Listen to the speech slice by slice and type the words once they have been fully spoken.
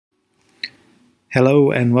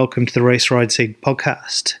Hello and welcome to the Race Ride Seed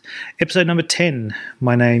podcast, episode number 10.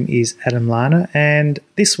 My name is Adam Larner, and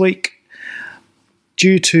this week,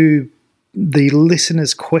 due to the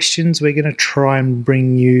listeners' questions, we're going to try and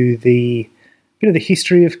bring you the bit of the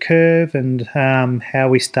history of Curve and how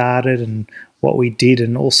we started and what we did,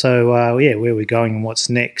 and also where we're going and what's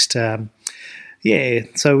next. So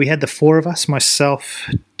we had the four of us: myself,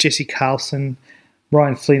 Jesse Carlson,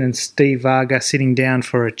 Ryan Flynn and Steve Varga sitting down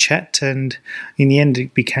for a chat, and in the end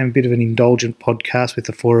it became a bit of an indulgent podcast with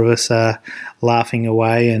the four of us laughing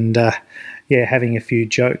away and having a few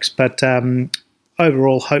jokes. But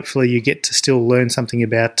overall, hopefully you get to still learn something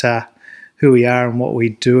about who we are and what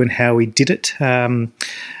we do and how we did it.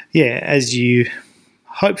 As you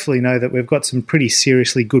hopefully know, that we've got some pretty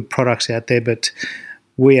seriously good products out there, but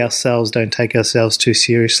we ourselves don't take ourselves too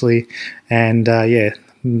seriously, and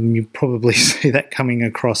you probably see that coming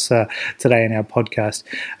across today in our podcast.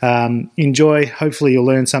 Enjoy. Hopefully you'll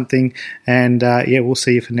learn something. And, we'll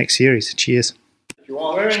see you for next series. Cheers.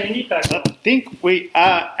 We're in any pack. I think we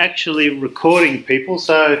are actually recording, people.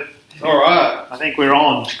 So, all right. I think we're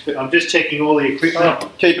on. I'm just checking all the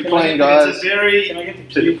equipment. Keep it clean, guys. It's a very... Can I get the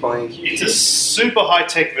keep it clean? It's a super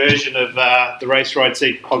high-tech version of the Race Ride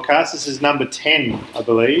Seed podcast. This is number 10, I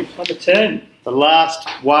believe. Number 10. The last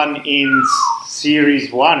one in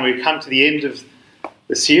Series 1. We've come to the end of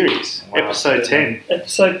the series, episode 10.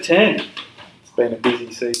 Episode 10. It's been a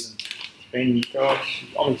busy season. Gosh,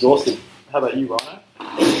 I'm exhausted. How about you, Rhino?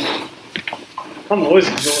 I'm always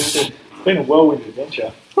exhausted. It's been a whirlwind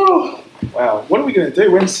adventure. Wow. What are we going to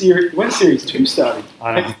do? When's Series 2 starting?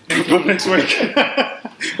 I don't know. Next week.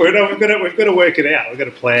 We've got to work it out. We've got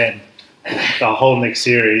to plan the whole next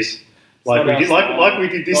series. Like we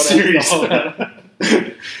did this series.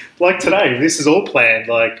 Like today, this is all planned.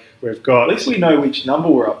 Like we've got. At least we know which number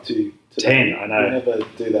we're up to today. 10, I know. We never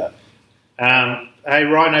do that. Hey,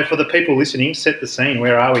 Rhino, for the people listening, set the scene.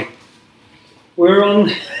 Where are we? We're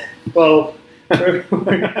on. Well,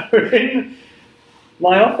 we're in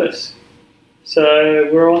my office. So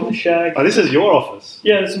we're on the shag. Oh, this is your office.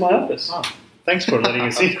 Yeah, this is my office. Oh, thanks for letting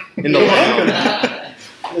us in. In the lounge.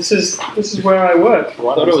 This is where I work. I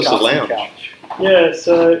thought it was the lounge. Couch. Yeah,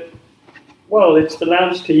 so, well, it's the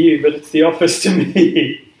lounge to you, but it's the office to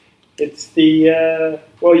me. It's the,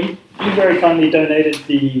 you very kindly donated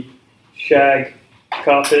the shag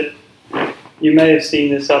carpet. You may have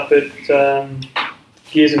seen this up at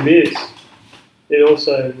Gears and Beers. It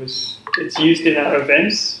also it's used in our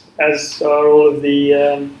events, as are all of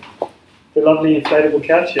the lovely inflatable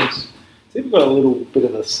couches. I think we've got a little bit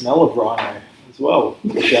of the smell of Rhino as well,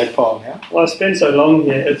 the shag pile now. Well, I spend so long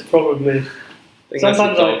here, it's probably...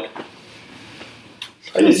 Sometimes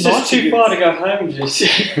it's just too far to go home, just...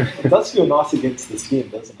 It does feel nice against the skin,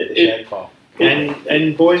 doesn't it, the shag pile?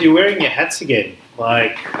 And boys, you're wearing your hats again.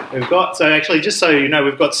 Like, we've got... So actually, just so you know,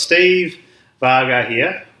 we've got Steve Varga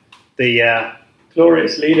here, the...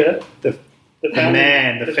 glorious leader. The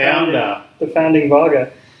founder. The founding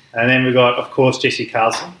Varga. And then we've got, of course, Jesse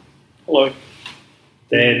Carlson. Hello.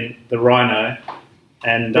 Then the Rhino,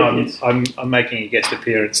 and I'm making a guest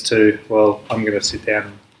appearance too. Well, I'm going to sit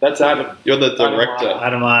down. That's Adam. You're the director.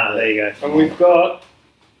 Adam Larner, there you go. And we've got,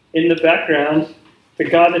 in the background, the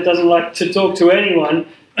guy that doesn't like to talk to anyone.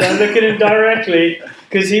 Don't look at him directly,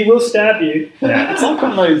 because he will stab you. Yeah. It's like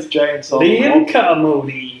on those Jay and Silent Liam Bob.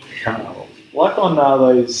 Carmody. Like on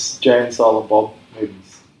those Jay and Silent Bob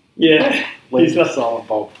movies. Yeah. He's like Silent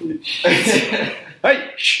Bob.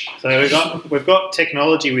 Hey, so we've got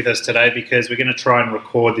technology with us today because we're going to try and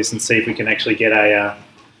record this and see if we can actually get a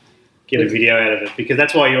video out of it, because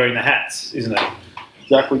that's why you're wearing the hats, isn't it?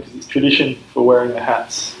 Exactly, because it's tradition for wearing the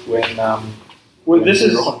hats when. This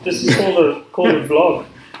is called a vlog.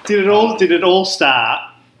 Did it all start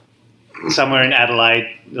somewhere in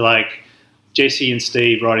Adelaide, like Jesse and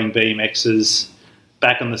Steve riding BMXs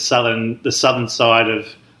back on the southern side of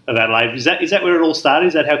Adelaide? Is that where it all started?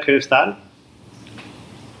 Is that how Curve started?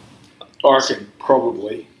 I reckon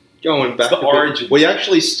probably. Going back the origin. We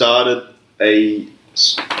actually started a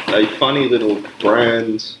funny little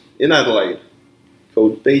brand in Adelaide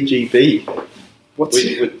called BGB.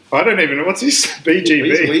 I don't even know what's this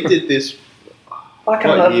BGB. We did this. I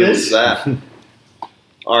can't have year this. Was that?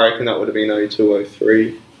 I reckon that would have been 02,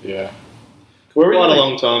 03. Yeah. Quite a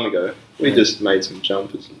long time ago. We just made some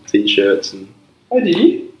jumpers and t-shirts and. Oh, did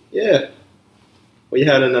you? Yeah. We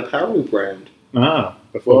had an apparel brand. Ah.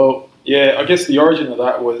 Well, yeah, I guess the origin of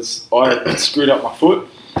that was I screwed up my foot.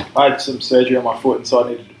 I had some surgery on my foot, and so I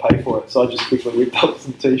needed to pay for it. So I just quickly whipped up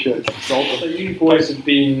some t-shirts and sold them. So you boys have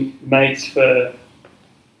been mates for,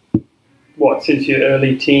 since your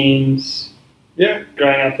early teens? Yeah.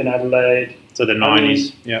 Growing up in Adelaide. It's So the I mean,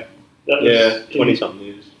 90s, yeah. That Yeah, was 20 something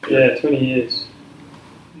years. Yeah, 20 years.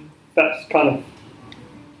 That's kind of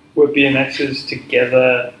were BMXers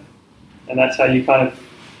together, and that's how you kind of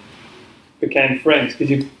became friends,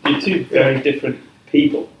 because you're two very different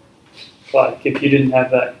people. Like, if you didn't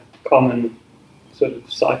have that common sort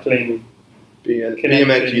of cycling BMX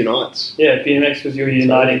connection. unites. Yeah, BMX was your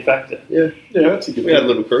uniting factor. Yeah, that's a good We had a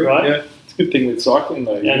little crew. Right. Yeah. It's a good thing with cycling,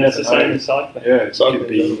 though. And that's the same as cycling. Yeah, it's Cycling, good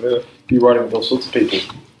to be riding with all sorts of people.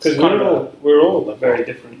 Because Kind of we're all very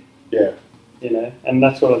different. Yeah. You know, and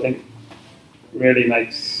that's what I think really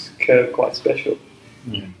makes Curve quite special.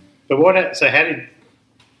 But so how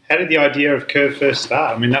did the idea of Curve first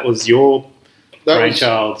start? I mean, that was your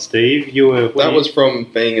brainchild, Steve. You were That was from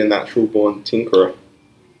being a natural born tinkerer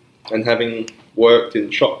and having worked in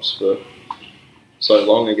shops for so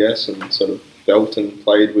long, I guess, and sort of felt and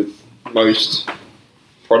played with most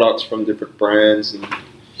products from different brands and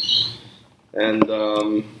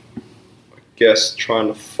I guess trying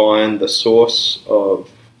to find the source of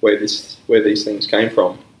where these things came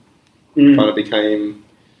from. Kind of became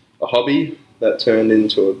a hobby that turned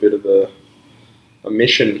into a bit of a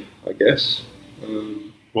mission, I guess.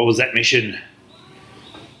 What was that mission?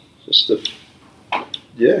 Just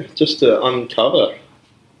to uncover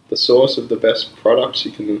the source of the best products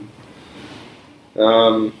you can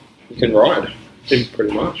ride,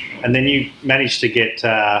 pretty much. And then you managed to get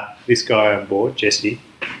this guy on board, Jesse,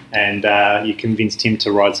 and you convinced him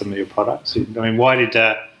to ride some of your products. I mean, why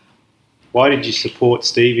did you support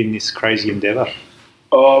Steve in this crazy endeavour?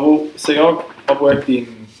 Well, see, I've worked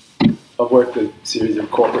a series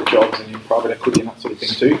of corporate jobs and in private equity and that sort of thing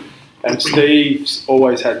too. And Steve's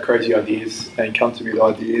always had crazy ideas, and he come to me with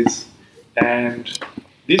ideas. And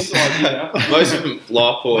this idea, Most of them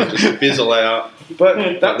flop or just fizzle out. but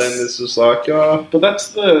Then that's this is like, but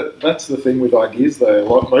that's the thing with ideas though.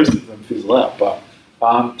 Like, most of them fizzle out. But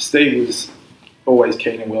Steve was always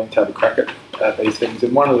keen and willing to have a crack at these things.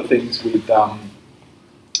 And one of the things with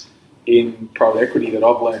in private equity that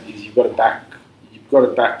I've learned is you've got to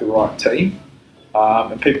back the right team.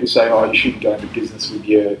 And people say, oh, you shouldn't go into business with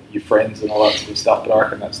your friends and all that sort of stuff, but I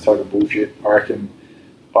reckon that's total bullshit. I reckon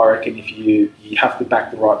if you have to back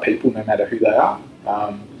the right people, no matter who they are,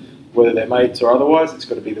 whether they're mates or otherwise, it's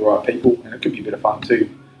got to be the right people, and it could be a bit of fun too.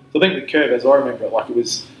 So I think with Curve, as I remember it, like, it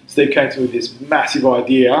was Steve came to me with this massive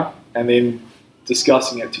idea, and then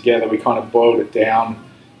discussing it together, we kind of boiled it down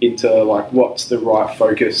into like what's the right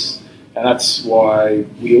focus, and that's why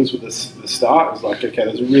wheels were the start. It was like, okay,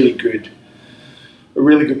 there's a really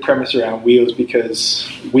good premise around wheels, because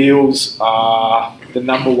wheels are the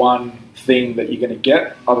number one thing that you're going to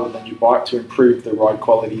get other than your bike to improve the ride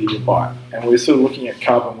quality of your bike. And we're sort of looking at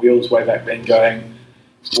carbon wheels way back then going,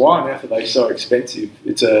 why on earth are they so expensive?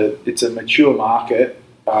 It's a mature market.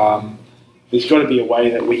 There's got to be a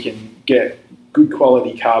way that we can get good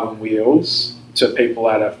quality carbon wheels to people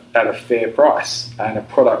at a fair price and a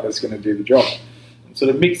product that's going to do the job.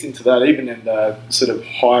 Sort of mixed into that, even in the sort of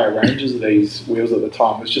higher ranges of these wheels at the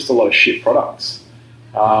time, was just a lot of shit products.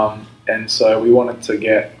 And so we wanted to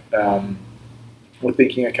get, we're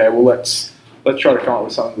thinking, okay, well, let's try to come up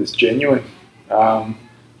with something that's genuine. And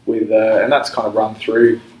that's kind of run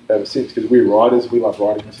through ever since, because we're riders, we love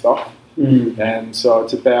riding and stuff. And so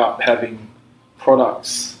it's about having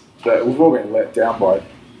products that we've all been let down by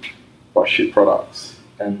shit products.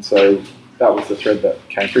 And so that was the thread that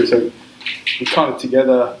came through. So we kind of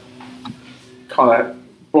together kind of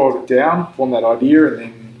boiled it down, formed that idea,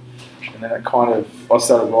 and then it kind of, I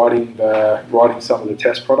started writing some of the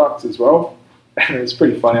test products as well. And it was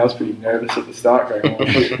pretty funny. I was pretty nervous at the start, going,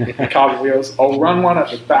 oh, carbon wheels, I'll run one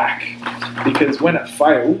at the back, because when it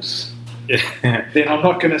fails, then I'm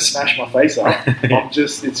not going to smash my face up.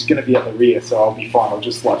 It's going to be at the rear, so I'll be fine. I'll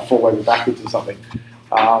just like fall over backwards or something.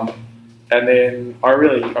 And then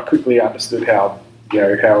I quickly understood how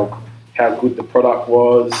good the product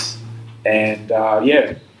was, and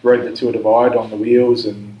rode the Tour Divide on the wheels,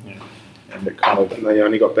 and it kind of, and they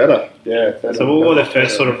only got better. Yeah. So what were the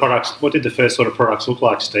first sort of products? What did the first sort of products look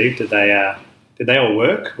like, Steve? Did they all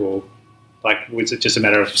work, or like was it just a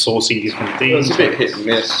matter of sourcing different things? It was a bit hit and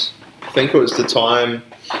miss. I think it was the time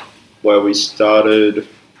where we started.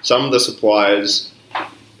 Some of the suppliers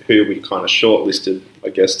who we kind of shortlisted, I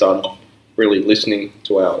guess, started really listening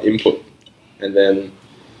to our input, and then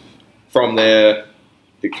from there,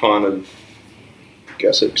 it kind of, I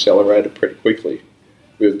guess, accelerated pretty quickly.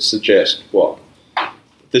 We would suggest,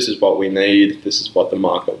 this is what we need, this is what the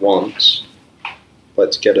market wants,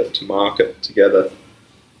 let's get it to market together.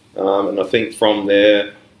 And I think from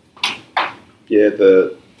there,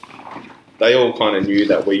 they all kind of knew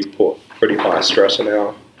that we put pretty high stress on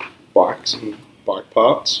bikes and bike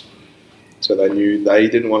parts. So they knew they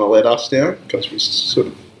didn't want to let us down because we sort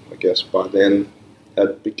of, I guess, by then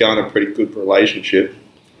had begun a pretty good relationship.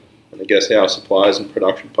 And I guess our suppliers and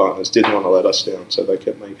production partners didn't want to let us down, so they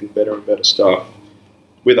kept making better and better stuff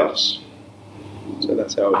with us. So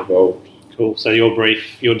that's how it evolved. Cool. So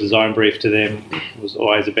your design brief to them was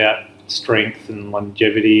always about strength and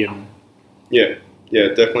longevity and... Yeah,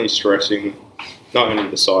 definitely stressing not only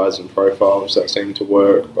the size and profiles that seem to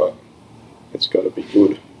work, but it's got to be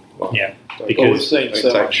good. Like, we've seen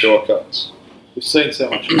so take much shortcuts. We've seen so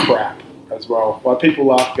much crap as well. Like people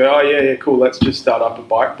laugh, go, oh yeah, cool, let's just start up a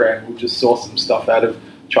bike brand. We'll just source some stuff out of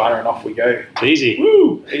China and off we go. It's easy.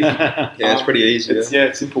 Woo! Easy. It's pretty easy.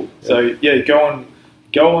 It's simple. Yeah. So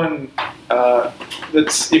go on.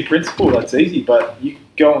 That's in principle that's easy, but you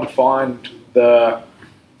go and find the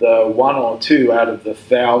one or two out of the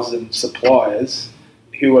 1,000 suppliers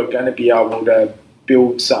who are going to be able to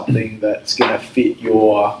build something that's going to fit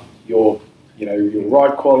your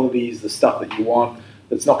ride qualities, the stuff that you want.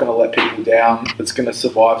 That's not going to let people down. That's going to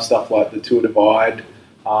survive stuff like the Tour Divide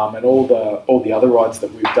and all the other rides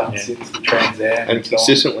that we've done since the Trans Am. And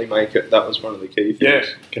consistently make it. That was one of the key things. Yeah,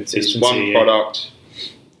 consistency. One product,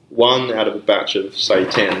 one out of a batch of say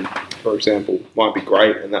 10, for example, might be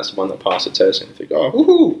great, and that's the one that passed the test. And you think, oh,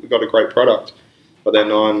 woohoo, we got a great product. But then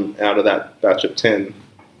 9 out of that batch of 10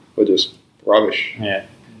 were just rubbish. Yeah.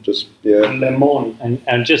 Lemon.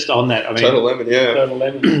 And just on that, I mean... Total lemon, yeah. Total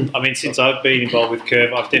lemon. I mean, since I've been involved with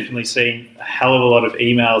Curve, I've definitely seen a hell of a lot of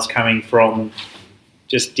emails coming from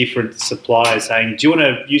just different suppliers saying, do you want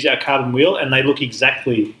to use our carbon wheel? And they look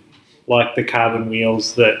exactly like the carbon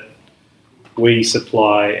wheels that we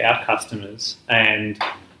supply our customers. And,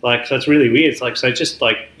 so it's really weird. It's how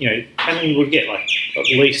many would get? Like, at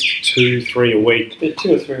least 2-3 a week.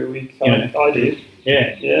 2 or 3 a week. I did.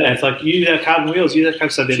 Yeah. And it's like, use our carbon wheels, use our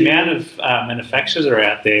carbon. So the amount of manufacturers are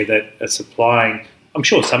out there that are supplying, I'm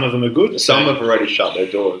sure some of them are good. Some have already shut their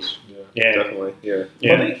doors. Yeah. Definitely, yeah.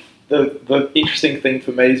 I think the interesting thing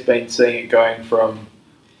for me has been seeing it going from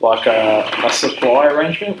like a supply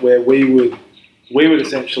arrangement where we would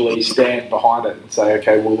essentially stand behind it and say,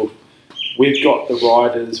 okay, well, look, we've got the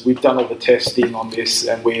riders, we've done all the testing on this,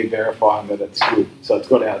 and we're verifying that it's good. So it's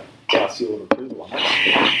got our seal of approval on it.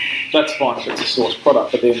 That's fine if it's a source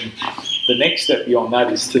product, but then the next step beyond that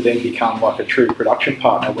is to then become like a true production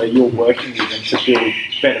partner where you're working with them to build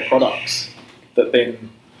better products that then,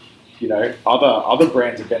 other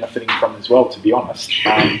brands are benefiting from as well, to be honest.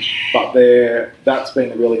 But that's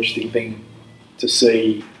been a really interesting thing to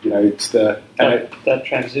see, it's that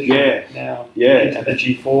transition now into the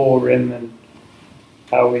G4 and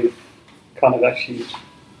how we've kind of actually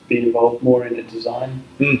been involved more in the design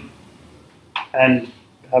and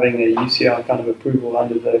having a UCI kind of approval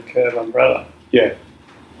under the Curve umbrella. Yeah.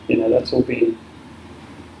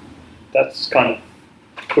 That's kind of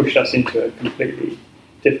pushed us into a completely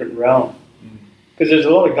different realm. Because there's a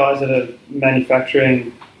lot of guys that are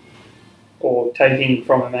manufacturing or taking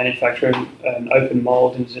from a manufacturer an open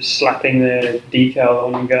mold and just slapping their decal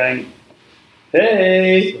on and going,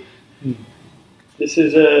 hey, this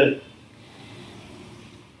is a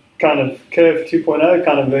kind of Curve 2.0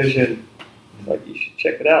 kind of version. Like, you should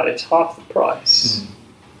check it out. It's half the price.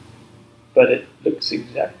 But it looks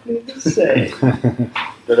exactly the same.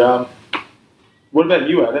 But what about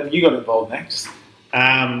you, Adam? You got involved next.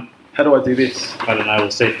 How do I do this? I don't know.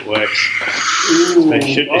 We'll see if it works.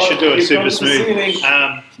 They should do it super smooth.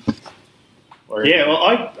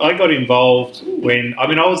 I got involved when I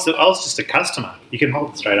was just a customer. You can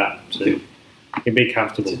hold it straight up, so you can be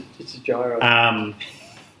comfortable. It's a gyro.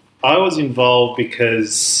 I was involved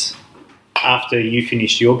because after you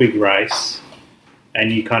finished your big race, and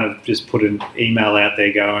you kind of just put an email out there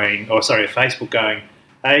a Facebook going,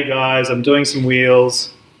 hey guys, I'm doing some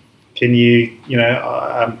wheels. Can you,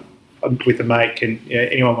 I'm with a mate, can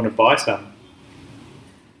anyone want to buy some?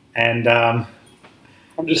 And I'm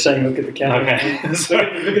just saying, look at the camera. Okay. Look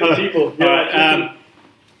at the people.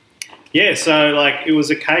 So it was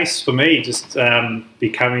a case for me just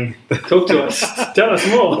becoming... Talk to us. Tell us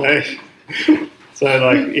more. I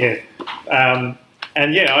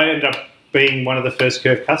ended up being one of the first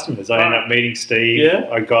Curve customers. I ended up meeting Steve. Yeah.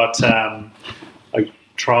 I got...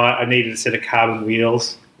 I needed a set of carbon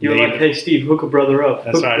wheels. You were like, hey, Steve, hook a brother up.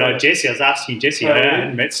 That's right. No, Jesse, I was asking Jesse. I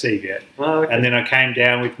hadn't met Steve yet. Oh, okay. And then I came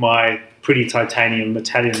down with my pretty titanium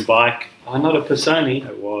Italian bike. Oh, not a Pisoni.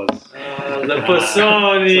 It was. The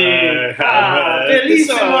Pisoni.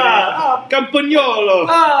 Bellissima. Campagnolo.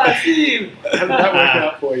 Steve. How did that work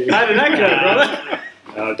out for you? How did that go,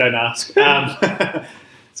 brother? Don't ask.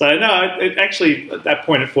 It actually, at that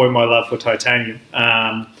point, it formed my love for titanium.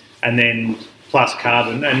 and then plus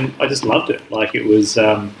carbon, and I just loved it. Like it was,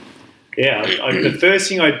 the first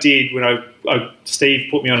thing I did when Steve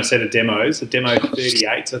put me on a set of demos, the demo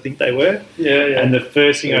 38s, I think they were. Yeah. And the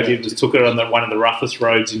first thing I did was took it on one of the roughest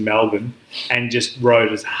roads in Melbourne and just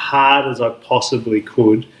rode as hard as I possibly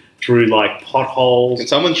could through like potholes. Can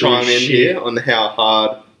someone through chime in shit. here on how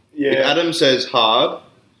hard? Yeah. If Adam says hard,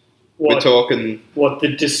 What? we're talking What, the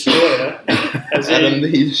destroyer? As in, Adam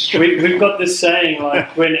the Destroyer. we've got this saying,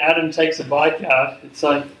 like, when Adam takes a bike out, it's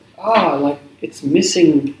like, like, it's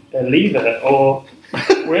missing a lever, or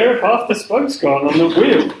where have half the spokes gone on the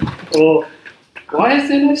wheel? Or why is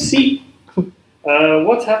there no seat?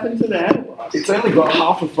 What's happened to the handlebars? It's only got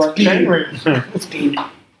half a front chainring. It's been...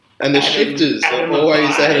 And the shifters are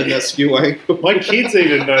always out in that skew angle. My kids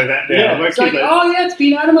even know that now. Yeah, My it's kids like, are- it's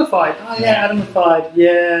been Adamified. Oh, yeah, Adamified.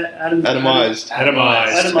 Yeah, Atomized.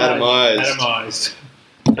 Atomized.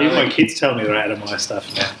 Even my kids tell me they're atomized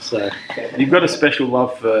stuff now. So You've got a special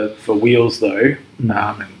love for wheels though,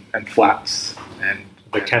 and flaps and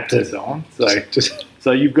the captain. and so on.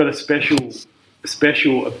 So you've got a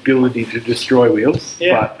special ability to destroy wheels.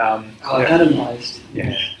 Yeah. But Atomized.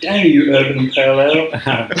 yeah. Dang you, Urban Pale Ale.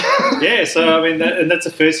 yeah, so I mean, and that's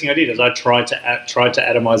the first thing I did is I tried to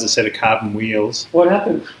atomize a set of carbon wheels. What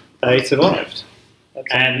happened? They survived,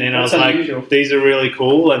 and then I was unusual. like, "These are really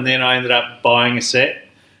cool." And then I ended up buying a set.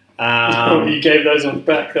 You gave those ones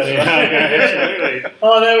back, though. Absolutely.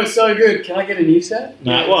 Oh, they were so good. Can I get a new set?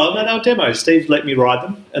 No, well, no, they were demos. Steve let me ride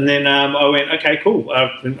them, and then I went, "Okay, cool."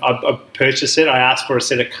 I purchased it. I asked for a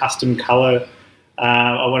set of custom color.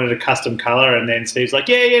 I wanted a custom color, and then Steve's like,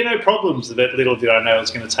 "Yeah, no problems." But little did I know it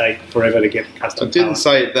was going to take forever to get a I custom. didn't colour.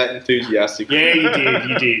 say it that enthusiastic. Yeah,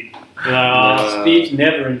 you did. Steve's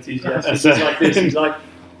never enthusiastic. He's like this. He's like,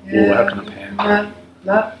 We'll open the pan.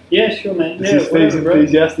 nah. Yeah, sure, man. This Yeah, is Steve's whatever, bro.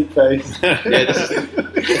 enthusiastic face. Yeah, this is...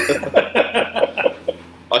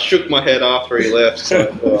 I shook my head after he left. So,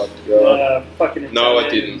 oh god. Fucking No, I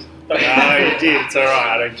Italian. didn't. No, you did. It's all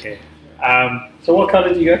right. I don't care. So what colour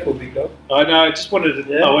did you go for, Big Dog? I know. I just wanted.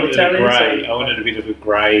 Yeah, I wanted Italian, a grey. so- I wanted a bit of a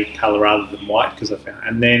grey colour rather than white because I found.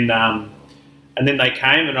 And then they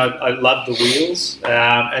came, and I loved the wheels.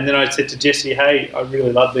 And then I said to Jesse, "Hey, I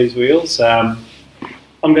really love these wheels.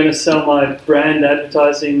 I'm going to sell my brand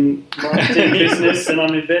advertising marketing business, and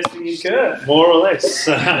I'm investing in Curve. More or less."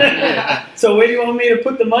 So where do you want me to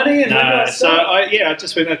put the money? And when do I So sell? I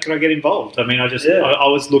just went, "Can I get involved?" I mean, I Yeah.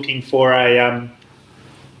 was looking for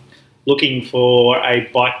a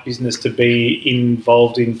bike business to be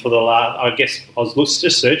involved in for the last. I guess I was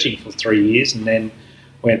just searching for 3 years, and then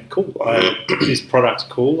went, "Cool, this product's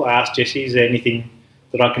cool." I asked Jesse, "Is there anything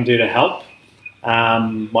that I can do to help?"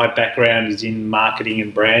 My background is in marketing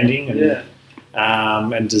and branding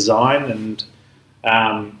and design, and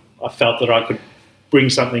I felt that I could bring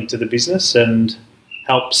something to the business and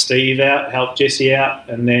help Steve out, help Jesse out,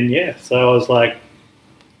 and then so I was like,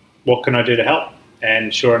 "What can I do to help?"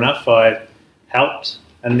 And sure enough, I helped,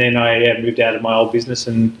 and then I moved out of my old business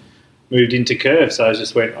and moved into Curve. So I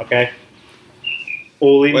just went, "Okay,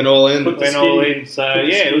 all in." Went all in. Put the Went all skinny- in. So put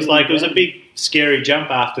the it was skinny like it was a down. big scary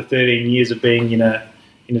jump after 13 years of being in a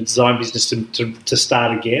design business to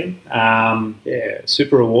start again.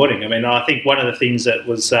 Super rewarding. I mean, I think one of the things that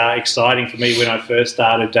was exciting for me when I first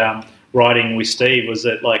started riding with Steve was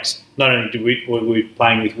that, like, not only were we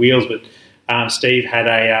playing with wheels, but Steve had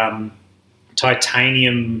a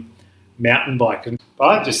titanium mountain bike, and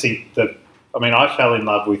I just think that I fell in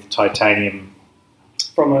love with titanium.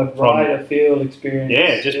 From a ride, a feel experience.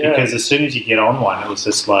 Yeah, just because as soon as you get on one, it was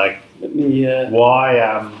just like, Let me,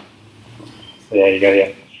 why? There you go.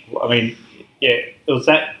 Yeah, I mean, it was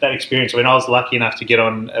that experience. I mean, I was lucky enough to get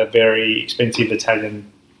on a very expensive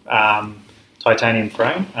Italian titanium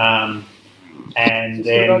frame, and Did you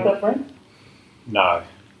then about that frame? no,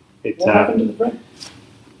 it's. What happened to the frame?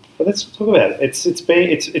 But let's talk about it. It's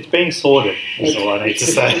being sorted. Is all I need to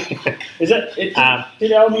say. Is that it? Um,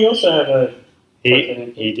 Did Albie also have a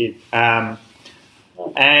titanium? he did. And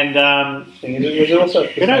thing? Is it also?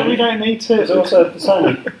 we don't need to. Is it also a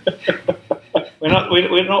Persona? We're not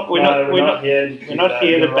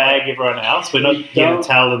here to bag everyone else. We're not here to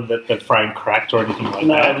tell them that the frame cracked or anything like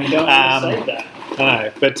that. No, we don't want to say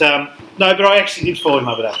that. No, but I actually did fall in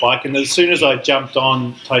love with that bike, and as soon as I jumped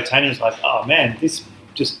on titanium, I was like, oh man, this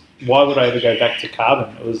just, why would I ever go back to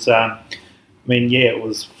carbon? It was, it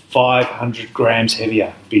was 500 grams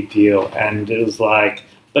heavier, big deal, and it was like,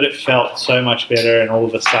 but it felt so much better, and all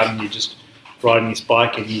of a sudden you're just riding this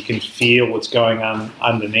bike and you can feel what's going on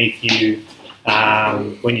underneath you.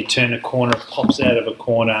 When you turn a corner, it pops out of a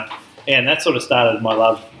corner, and that sort of started my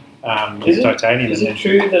love with titanium. Is it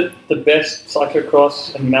true that the best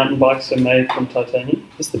cyclocross and mountain bikes are made from titanium?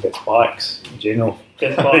 It's the best bikes in general.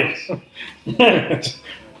 Best bikes.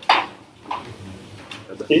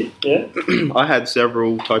 Yeah. I had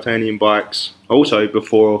several titanium bikes also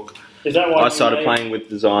before Is that why I started playing with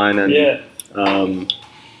design and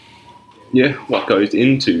Yeah. what goes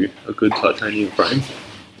into a good titanium frame.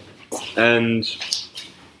 And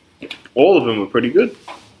all of them were pretty good.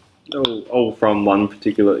 All from one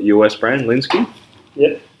particular US brand, Linsky.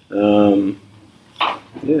 Yeah. No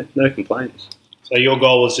complaints. So your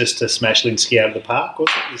goal was just to smash Linsky out of the park, was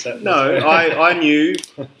it? Is that No, I knew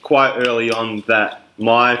quite early on that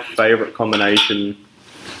my favourite combination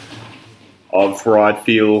of ride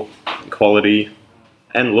feel, quality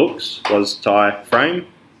and looks was tie frame,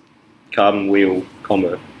 carbon wheel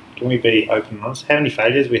combo. Can we be open and honest? How many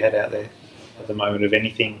failures we had out there at the moment of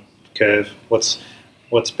anything curve? What's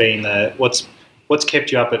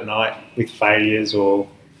kept you up at night with failures or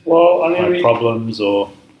problems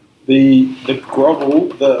or The grovel,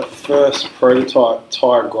 the first prototype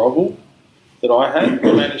tyre grovel that I had,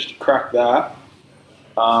 I managed to crack that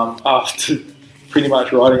after pretty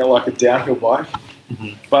much riding it like a downhill bike. Mm-hmm.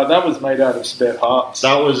 But that was made out of spare parts.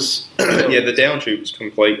 That was the down tube was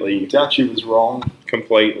completely wrong.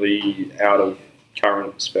 Completely out of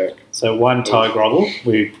current spec. so one tie grovel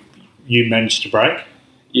you managed to break?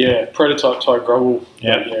 Yeah, prototype tyre grovel.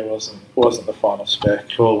 Yeah. Yeah, wasn't the final spec.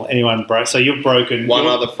 Cool. Anyone broke? So you've broken One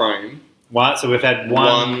other frame, So we've had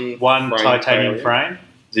one frame titanium failure. frame.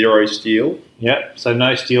 0 steel, Yep. So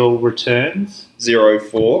no steel returns. 0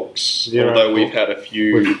 forks. Zero although we've forks. had a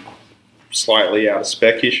few slightly out of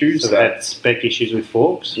spec issues So we've had spec issues with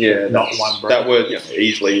forks. Not that's- one broke. that were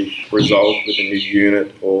easily resolved with a new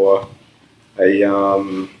unit or a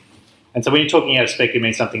And so when you're talking out of spec, it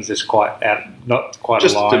means something's just not quite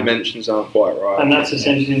just aligned. dimensions aren't quite right. And that's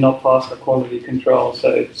essentially not past the quality control, so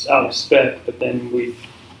it's out of spec, but then we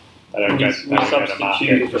They don't go to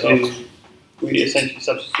market. we essentially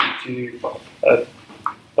substitute to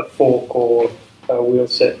a fork or a wheel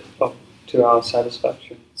set up to our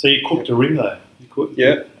satisfaction. So you cooked a rim though.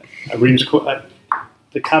 Yeah. A rim's cooked.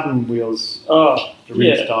 The carbon wheels, Oh, the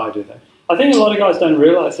rims yeah. die, do they? I think a lot of guys don't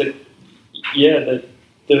realise that, that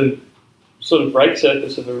the sort of brake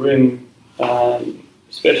surface of a rim,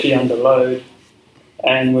 especially under load,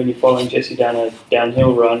 and when you're following Jesse down a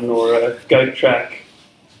downhill run or a goat track,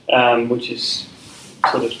 which is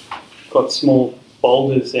sort of got small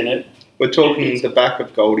boulders in it. We're talking the back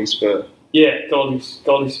of Goldie Spur. Yeah, Goldie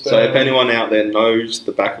Spur. So if anyone out there knows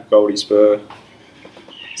the back of Goldie Spur,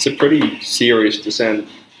 it's a pretty serious descent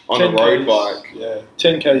on a 10 road Ks, bike. Yeah,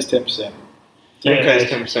 10Ks, 10%. 10Ks,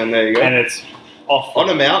 10%, there you go. And it's off. On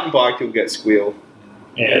a mountain bike, you'll get squeal.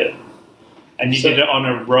 Yeah. And you did it on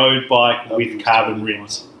a road bike with carbon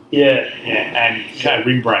rims. Yeah, And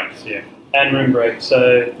rim brakes, yeah. and rim brake.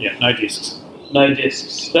 So Yeah, no discs. no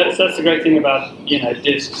discs. That's the great thing about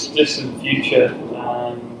discs. Discs in the future.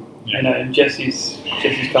 And Jesse's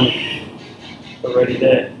kind of already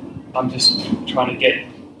there. I'm just trying to get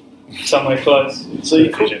somewhere close. So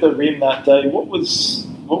you cooked the rim that day. What was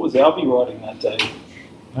Albie riding that day?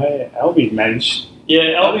 Albie managed.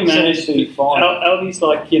 Yeah, Albie managed to be fine. Albie's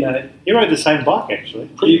like He rode the same bike actually.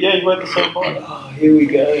 Yeah, you rode the same bike. Oh, here we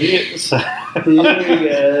go. So, Here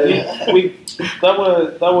we go. They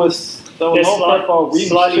were They're low profile rims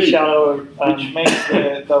slightly too, shallower which means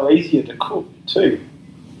they were easier to cook too.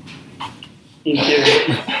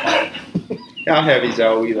 interior. How heavy's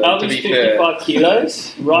Albie though, to Albie's be fair? 55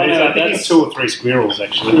 kilos. Right I now, think it's 2 or 3 squirrels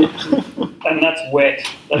actually. and that's wet.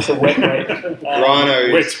 That's a wet weight.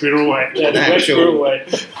 Rhino, Wet squirrel weight. Yeah, the wet Actual- squirrel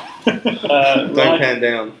weight. don't pan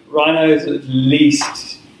down. Rhino's at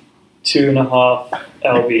least 2.5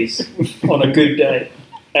 lbs on a good day.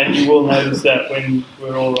 And you will notice that when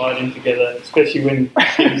we're all riding together, especially when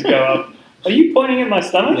things go up. Are you pointing at my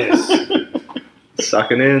stomach? Yes.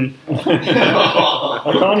 Sucking in.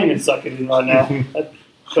 I can't even suck it in right now. But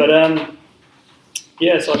so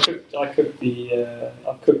I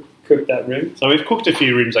cooked that rim. So we've cooked a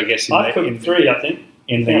few rims, I guess. I've cooked 3, I think.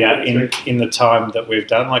 in the time that we've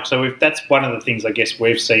done. That's one of the things I guess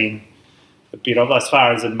we've seen a bit of as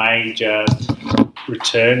far as a major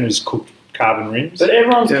return is cooked carbon rims. But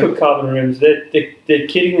everyone's cooked carbon rims. They're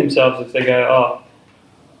kidding themselves if they go,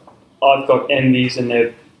 I've got Envies and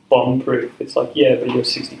they're bomb proof. It's like, yeah, but you're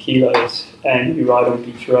 60 kilos and you ride on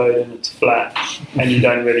beach road and it's flat and you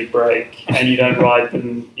don't really brake and you don't ride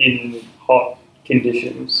them in hot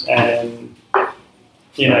conditions and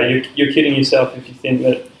you're kidding yourself if you think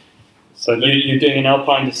that you're doing an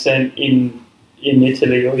alpine descent in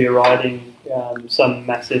Italy or you're riding some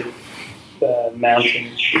massive mounting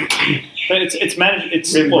But it's managed.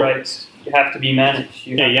 It's rim well, brakes. You have to be managed.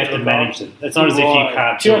 Yeah, you have to look manage after it. It's not as if you Right.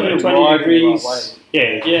 can't do it. 220 degrees.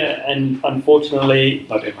 Yeah, Yeah, and unfortunately,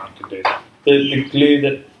 not everyone can do that. the glue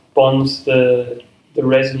that bonds the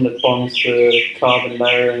resin that bonds the carbon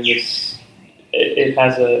layer in this, it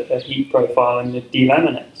has a heat profile and it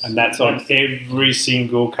delaminates. And that's on every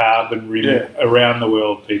single carbon rim Yeah. around the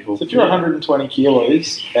world, people. So if you're 120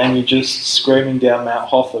 kilos and you're just screaming down Mount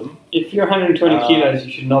Hotham, If you're 120 kilos,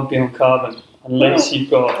 you should not be on carbon unless you've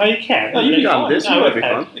got. Oh, you can. No, you can go on this, No, that'd be okay.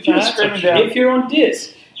 fun. If you're No, screaming that's down, If you're on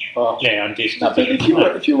disc, oh. Yeah, on disc. No, but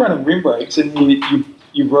if you're running rim brakes and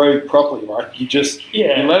you rode properly, right? You just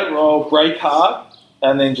yeah. you let it roll, brake hard,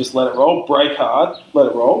 and then just let it roll. Brake hard, let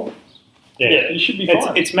it roll. Yeah. You should be It's,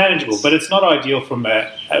 fine. it's manageable, but it's not ideal from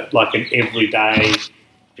like an everyday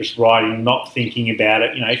just riding, not thinking about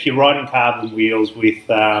it. You know, if you're riding carbon wheels with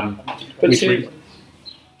But with seriously,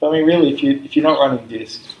 I mean, really, if you're not running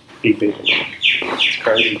disc, big people. it's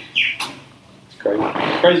crazy. It's crazy.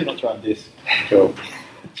 It's crazy not to run disc. Cool.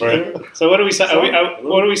 Right. So what are we saying?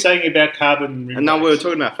 What are we saying about carbon? Rim And now we were brakes?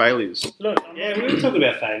 talking about failures. look, Yeah, we were talking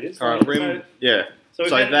about failures. All right, rim. Yeah. So,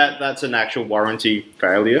 So that's an actual warranty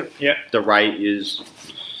failure. Yeah. The rate is,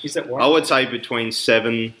 Is that I one? would say, between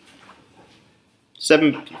 5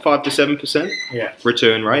 to 7% Yeah.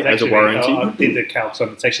 return rate as a Actually, warranty. I did the calcs on.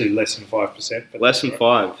 It's actually less than 5%. But Less than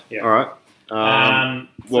 5. Yeah. All right.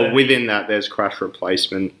 Well, so- within that, there's crash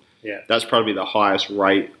replacement. Yeah. That's probably the highest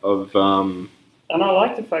rate of and I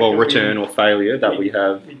like the fact that return or failure that we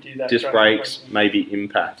have. we do that Disc track brakes, replacement. maybe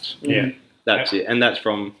impact. Yeah. That's it, and that's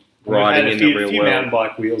from We've had riding a in few, the real few world. mountain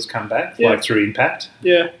bike wheels come back, Yeah. like through impact.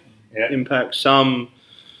 Yeah. Yeah. Impact. Some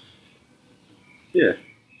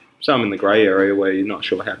in the grey area where you're not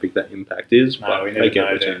sure how big that impact is, No, but we never they get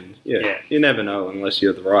know that. returned. Yeah. Yeah. You never know unless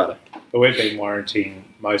you're the rider. But we've been warranting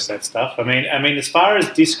most of that stuff. I mean, as far as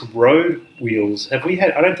disc road wheels, have we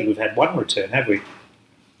had? I don't think we've had one return, have we?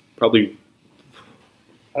 Probably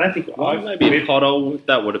I don't think. maybe a we've- pothole.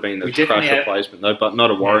 That would have been the we definitely crash have- replacement though, but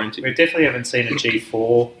not a warranty. We definitely haven't seen a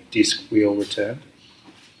G4 disc wheel return.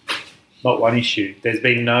 Not one issue. There's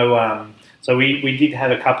been no. So we did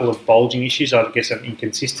have a couple of bulging issues. I guess an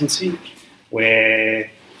inconsistency where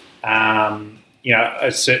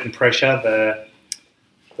a certain pressure the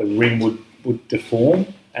rim would deform,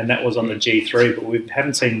 and that was on the G3. But we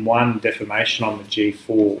haven't seen one deformation on the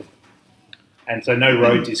G4, and so no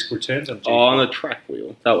road disc returns on G4. Oh, on the track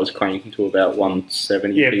wheel, that was cranking to about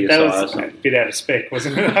 170 Yeah, psi but that or was a something. bit out of spec,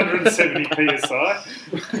 wasn't it? 170 psi.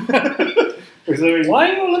 Why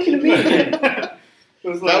are you all looking at me again? That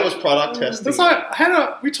was product testing. It's like,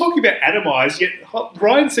 we're talking about atomised, yet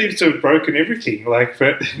Ryan seems to have broken everything. Like,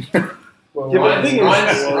 but Well, Yeah, but the thing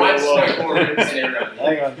is- Ryan's smoked more ribs than everyone.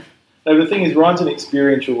 Hang on. No, the thing is, Ryan's an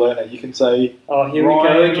experiential learner. You can say, oh, here we go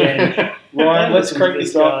Ryan- again. Ryan, let's Listen crank to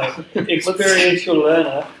this guy. up. Experiential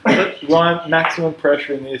learner. Ryan, maximum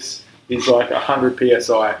pressure in this is like 100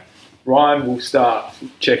 psi. Ryan will start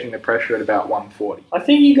checking the pressure at about 140. I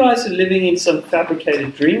think you guys are living in some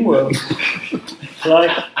fabricated dream world. Like,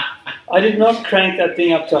 I did not crank that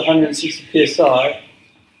thing up to 160 psi.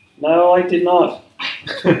 No, I did not.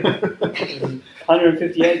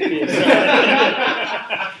 158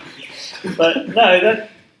 psi. But no,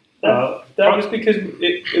 that was because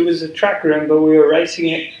it was a track room, but we were racing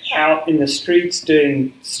it out in the streets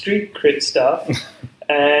doing street crit stuff,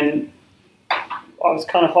 and I was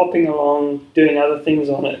kind of hopping along doing other things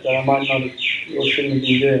on it that I might not have or shouldn't have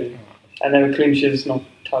been doing. And they were clinches, not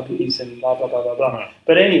tuggies, and blah, blah, blah, blah, blah. Right.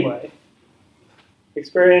 But anyway,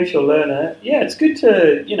 experiential learner, yeah, it's good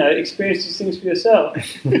to, experience these things for yourself.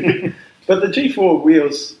 But the G4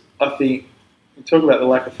 wheels, I think, we talk about the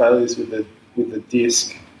lack of failures with the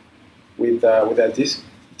disc, with our disc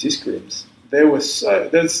rims. There's a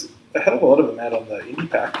hell of a lot of them out on the Indy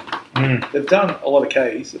Pack. Mm. They've done a lot of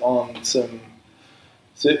Ks on some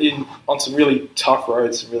really tough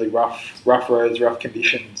roads, some really rough roads, rough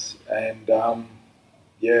conditions, and I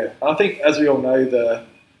think, as we all know, the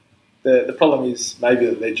problem is maybe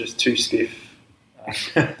that they're just too stiff.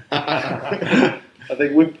 I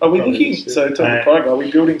think are we looking? So, to the product, are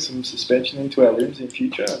we building some suspension into our rims in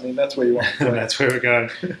future? I mean, that's where you want to go. that's where we're going.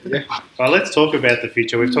 Well, let's talk about the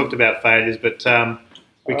future. We've talked about failures, but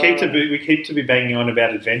we keep to be banging on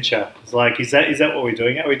about adventure. It's like, is that what we're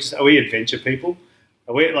doing? Are we adventure people?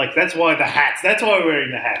 Are we like, that's why the hats? That's why we're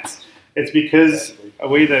wearing the hats. It's because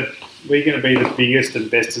we're going to be the biggest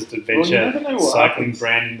and bestest adventure never know what cycling happens.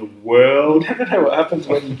 brand in the You world. never know what happens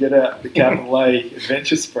when you get out the Capital A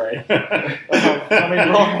adventure spray. I mean,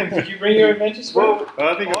 Ryan, Did you bring your adventure spray? well,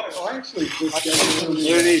 I think I actually just gave you a little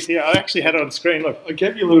here it bit is. Here, I actually had it on screen. Look, I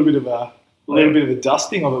gave you a little bit of a a little bit of a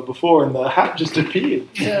dusting of it before, and the hat just appeared.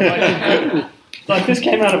 Yeah, like this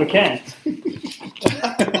came out of a can.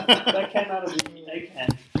 That came out of a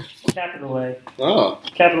can. Capital A. Oh,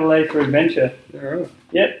 Capital A for adventure. alright.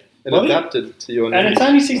 Yep. It Really? adapted to your And needs.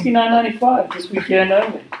 it's only $69.95 this weekend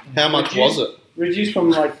only. How much was it? Reduced from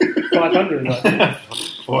like $500. I think.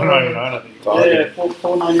 $4.99, I think. Yeah,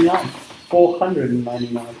 $4.99.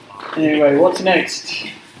 $499. Anyway, what's next?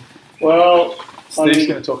 Well, Steve's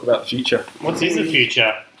going to talk about the future. What is the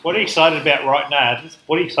future? What are you excited about right now?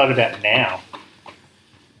 What are you excited about now?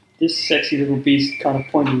 this sexy little beast kind of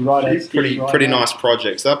pointed right at Steve Pretty right pretty now. nice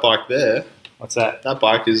projects. That bike there, What's that? that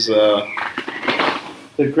bike is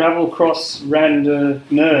The Gravel Cross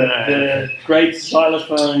Randonneur, the Great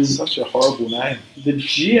Xylophone, Such a horrible name. the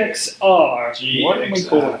GXR. Why didn't we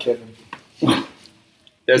call it Kevin?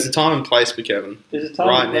 there's a time and place for Kevin. There's a time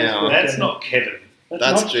Right and place now. for That's Kevin. not Kevin.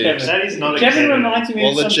 That's not G. Kevin. That is not a Kevin Kevin. reminds me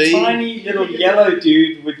Well, of the some G- tiny little yellow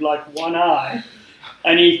dude with like one eye,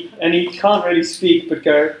 and he can't really speak but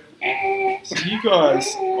go. So you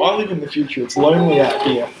guys, I live in the future. It's lonely out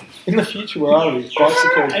here. In the future where I live,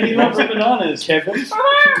 bicycle. And he loves bananas. Kevin,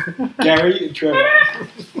 Gary, and Trevor.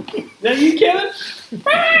 Is that you, Kevin?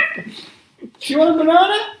 You want a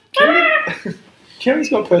banana? Kevin's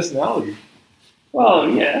got personality. Well,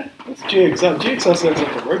 yeah. That's GXR. GXR sounds like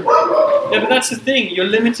a robot. Yeah, but that's the thing. You're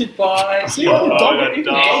limited by. See, even the I dog, got even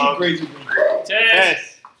the dog. dog agrees with me. Tess.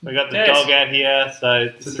 We got the Yes. dog out here, so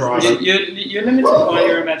this is You're limited by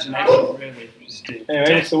your imagination, really. Steve.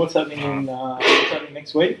 Anyway, so what's happening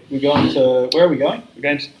next week? We're going to, where are we going? We're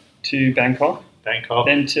going to Bangkok, Bangkok.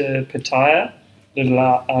 then to Pattaya, little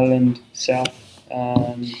island south,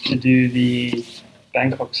 to do the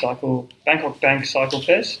Bangkok Bank Cycle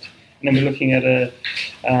Fest, and then we're looking at a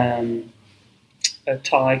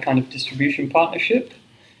Thai kind of distribution partnership.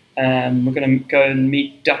 We're going to go and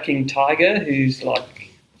meet Ducking Tiger, he's like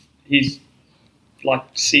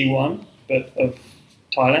C1 but of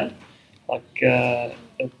Thailand, like a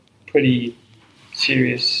pretty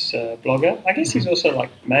serious blogger. I guess he's also like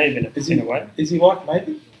Maeve in a way. Is he like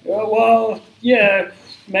maybe? Well, yeah,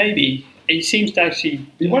 maybe. He seems to actually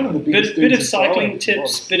He's one of the biggest bit of dudes in cycling Thailand,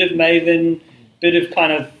 tips, of bit of Maven, bit of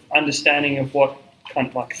kind of understanding of what kind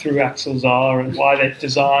of like through axles are and why they're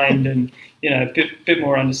designed, and a bit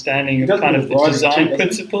more understanding He of does kind a of bit the of riding too, design doesn't he?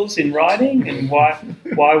 principles in riding and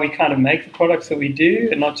why we kind of make the products that we do,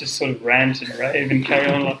 and not just sort of rant and rave and carry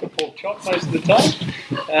on like a pork chop most of the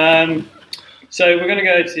time. So we're going to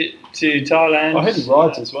go to Thailand. I heard he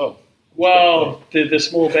rides as well. Well, the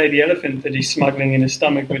small baby elephant that he's smuggling in his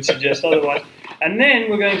stomach would suggest otherwise. And then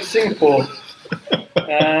we're going to Singapore.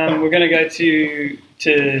 We're going to go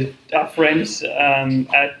to our friends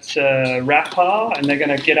at Rapar, and they're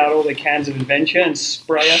going to get out all their cans of adventure and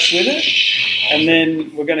spray us with it. And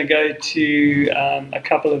then we're going to go to a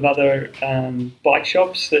couple of other bike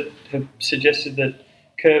shops that have suggested that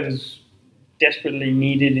Curve is desperately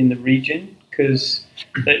needed in the region, because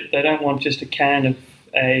they don't want just a can of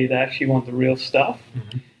A, they actually want the real stuff.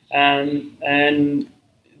 And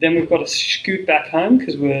then we've got to scoot back home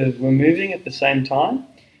because we're moving at the same time,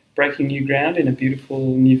 breaking new ground in a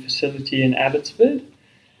beautiful new facility in Abbotsford.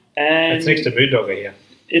 And It's next to Moondogger here.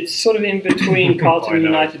 it's sort of in between I Carlton know.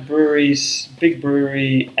 United Brewery's big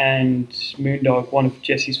brewery and Moondog, one of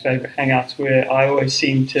Jesse's favourite hangouts, where I always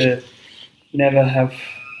seem to never have,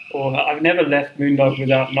 or I've never left Moondog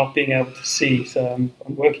without not being able to see. So I'm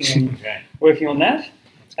working on that.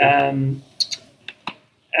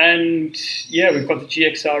 And yeah, we've got the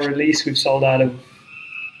GXR release. We've sold out of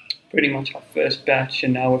pretty much our first batch,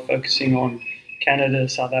 and now we're focusing on Canada,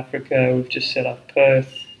 South Africa. We've just set up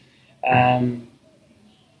Perth.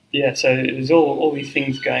 Yeah, so there's all these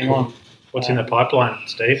things going on. What's in the pipeline,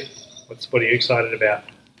 Steve? What are you excited about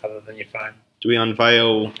other than your phone? Do we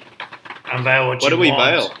unveil? Unveil what What you do we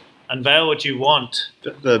want. veil? Unveil what you want.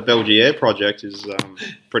 The Belgier project is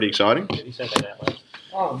pretty exciting. Did you say that out loud?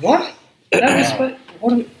 Oh, what? That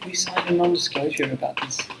was we signed a non-disclosure about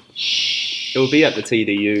this. It will be at the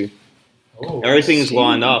TDU. Ooh. Everything's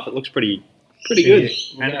lined up. It looks pretty good.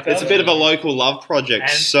 And It's a bit of a local love project,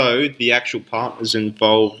 And- so the actual partners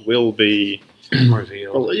involved will be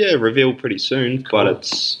reveal. revealed pretty soon. Cool.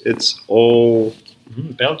 But it's all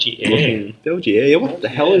Belgier. looking Belgier. What the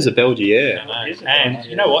hell is a Belgier? I know. And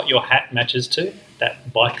you know what your hat matches to?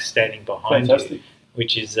 That bike standing behind Fantastic. you,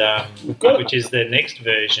 which is got it. which is the next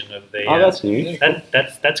version of the. Oh, that's new.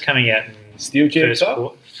 That's coming out in Steel first GXR?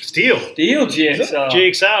 quarter. Steel Deal, GXR.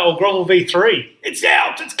 GXR or Grovel V3. It's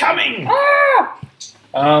out. It's coming.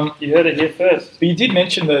 You heard it here first. But you did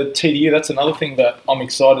mention the TDU. That's another thing that I'm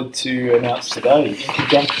excited to announce today in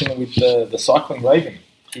conjunction with the Cycling Raven.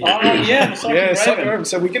 Yeah, the Cycling Raven. Cycling Raven.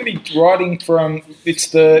 So we're going to be riding from it's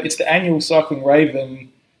the annual Cycling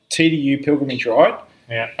Raven TDU pilgrimage ride.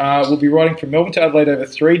 Yeah. We'll be riding from Melbourne to Adelaide over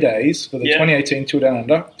 3 days for the 2018 Tour Down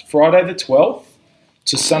Under. Friday the 12th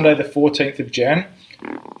to Sunday the 14th of Jan.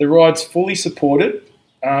 The ride's fully supported.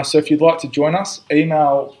 So if you'd like to join us,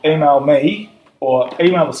 email me or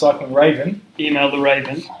email the Cycling Raven. Email the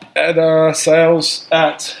Raven. At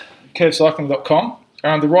sales@curvecycling.com.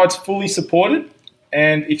 The ride's fully supported.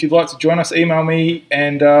 And if you'd like to join us, email me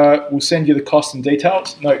and we'll send you the cost and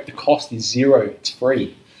details. Note, the cost is $0. It's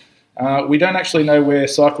free. We don't actually know where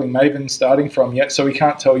Cycling Maven's starting from yet, so we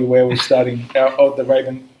can't tell you where we're starting. The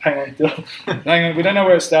Raven. Hang on. We don't know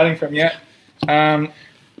where it's starting from yet.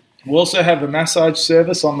 We'll also have a massage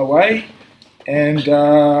service on the way. And,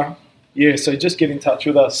 so just get in touch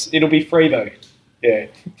with us. It'll be free, though. Yeah.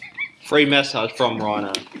 Free massage from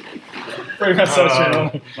Rhino. Free massage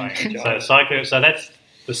from Rhino. So that's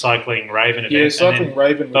the Cycling Raven event. Yeah, Cycling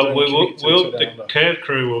Raven. But the Curve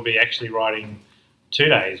crew will be actually riding 2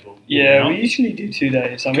 days. We usually do 2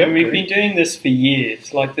 days. I mean, we've been doing this for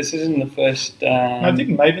years. Like, this isn't the first... No,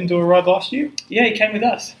 didn't Maven do a ride last year? Yeah, he came with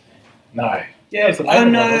us. No. Yeah.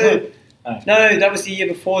 No, that was the year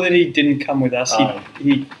before that he didn't come with us.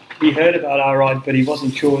 He heard about our ride, but he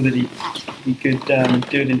wasn't sure that he could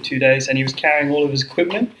do it in 2 days, and he was carrying all of his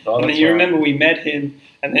equipment. And then you remember we met him,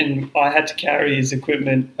 and then I had to carry his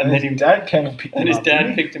equipment, and then his dad came and picked him up. And his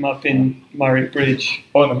dad picked him up in Murray Bridge.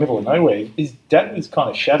 Oh, in the middle of nowhere. His dad was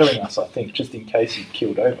kind of shadowing us, I think, just in case he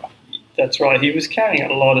killed over. That's right. He was carrying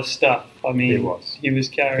a lot of stuff. I mean, he was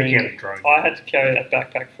carrying. I had to carry that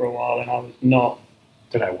backpack for a while, and I was not.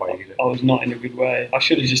 Don't know why you did it. I was not in a good way. I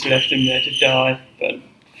should have just left him there to die, but.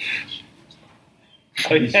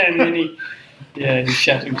 Oh yeah, and then he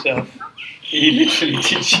shat himself. He literally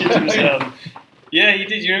did shit himself. Yeah, he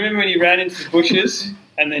did. You remember when he ran into the bushes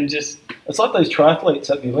and then just? It's like those triathletes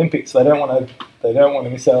at the Olympics. They don't want to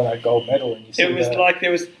miss out on that gold medal. And you see it was like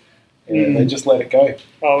there was. They just let it go.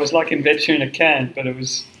 Oh, it was like Invetcher in a can, but it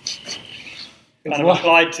was kind of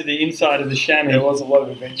applied to the inside of the chamois. There was a lot of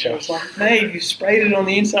adventure. It was like, mate, you sprayed it on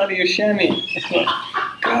the inside of your chamois. It's like,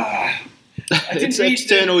 God. It's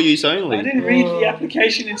external use only. I didn't read the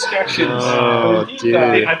application instructions. Oh,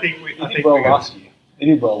 dear. I think we last year. He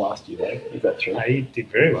did well last year, though. He got through. He did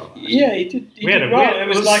very well. Yeah, he did. He did well. It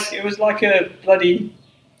was like a bloody.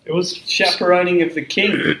 It was chaperoning of the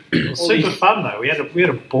king. It was super fun though. We had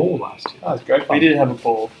a ball last year. Oh, it was great fun. We did have a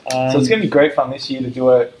ball. So it's going to be great fun this year to do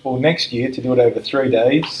it, or next year to do it over 3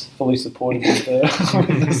 days, fully supported with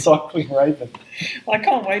the Cycling Raven. I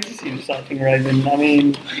can't wait to see the Cycling Raven. I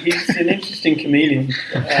mean, he's an interesting chameleon,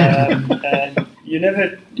 and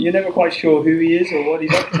you're never quite sure who he is or what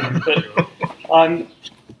he's up to. But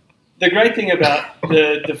the great thing about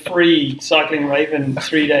the free Cycling Raven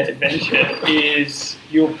 3-day adventure is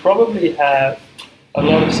you'll probably have a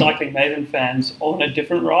lot of Cycling Raven fans on a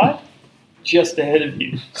different ride just ahead of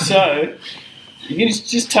you. So you can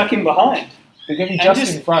just tuck in behind. They're going to be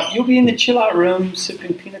just in front. You'll be in the chill-out room,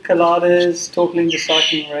 sipping pina coladas, talking to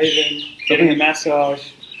Cycling Raven, getting a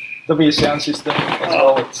massage. There'll be a sound system as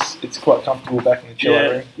well. It's quite comfortable back in the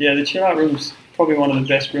chill-out room. Yeah, the chill-out room's probably one of the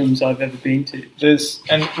best rooms I've ever been to.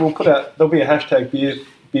 There'll be a hashtag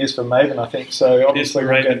beers for Maven, I think. So obviously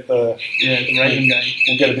we'll get the Raven Day.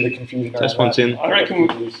 We'll get a bit of confusion around Test one's in. I reckon.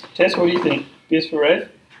 Tess, what do you think? Beers for Rav?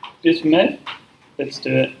 Beers for Mav? Let's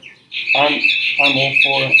do it. I'm all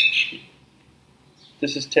for it.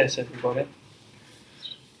 This is Tess, everybody.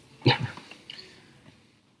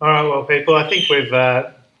 All right, well, people, I think we've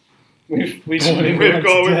gone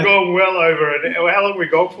well over an hour. How long have we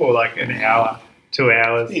gone for? Like an hour, 2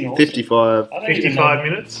 hours, 55. 55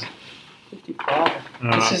 minutes. 55.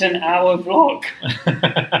 This is an hour vlog.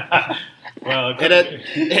 Well, edit.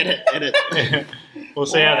 We'll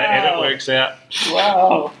see how the edit works out.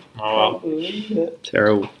 Wow. Oh, well. Can't believe it.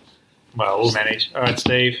 Terrible. Well, we'll manage. All right,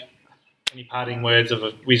 Steve. Any parting words of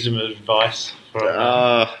wisdom or advice?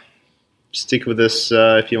 Stick with us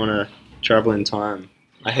if you want to travel in time,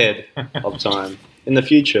 ahead of time, in the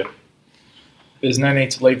future. There's no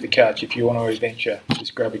need to leave the couch if you want to adventure.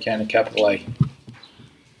 Just grab a can of Capital A.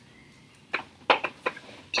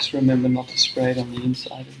 Just remember not to spray it on the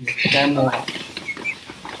inside of your camera.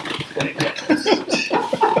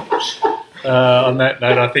 On that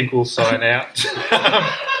note, I think we'll sign out.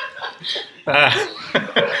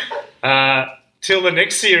 Till the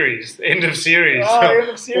next series, end of series. Oh, end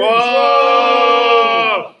of series.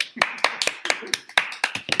 Whoa!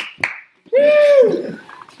 Woo!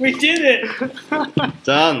 We did it!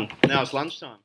 Done. Now it's lunchtime.